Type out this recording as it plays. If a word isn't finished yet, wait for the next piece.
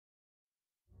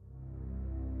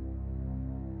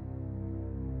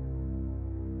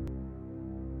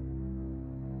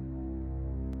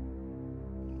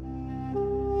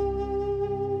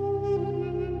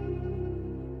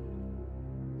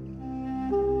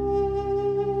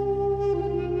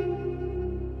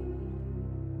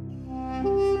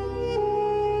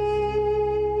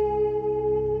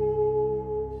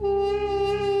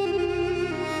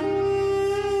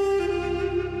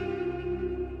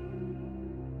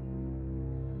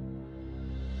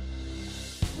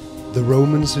The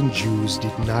Romans and Jews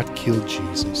did not kill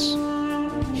Jesus.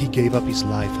 He gave up his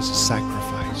life as a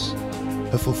sacrifice,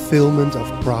 a fulfillment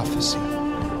of prophecy,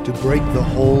 to break the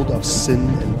hold of sin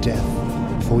and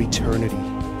death for eternity,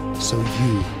 so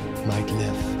you might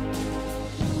live.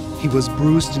 He was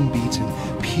bruised and beaten,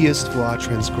 pierced for our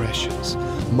transgressions,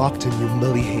 mocked and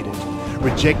humiliated,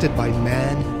 rejected by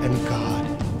man and God.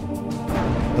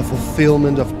 A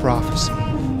fulfillment of prophecy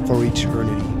for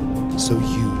eternity, so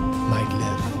you might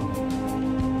live.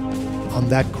 On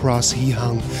that cross he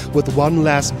hung. With one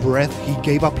last breath he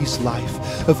gave up his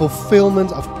life, a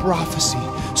fulfillment of prophecy,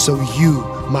 so you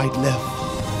might live.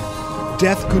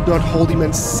 Death could not hold him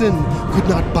and sin could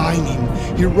not bind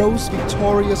him. He rose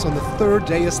victorious on the third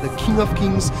day as the King of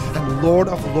Kings and Lord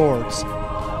of Lords.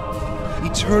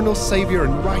 Eternal Savior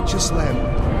and righteous Lamb,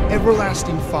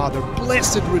 everlasting Father,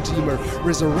 blessed Redeemer,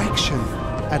 resurrection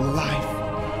and life.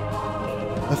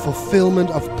 A fulfillment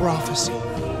of prophecy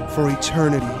for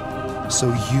eternity, so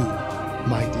you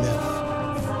might live.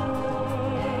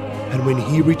 And when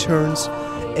he returns,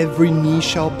 every knee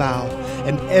shall bow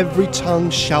and every tongue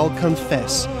shall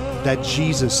confess that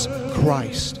Jesus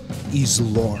Christ is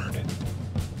Lord.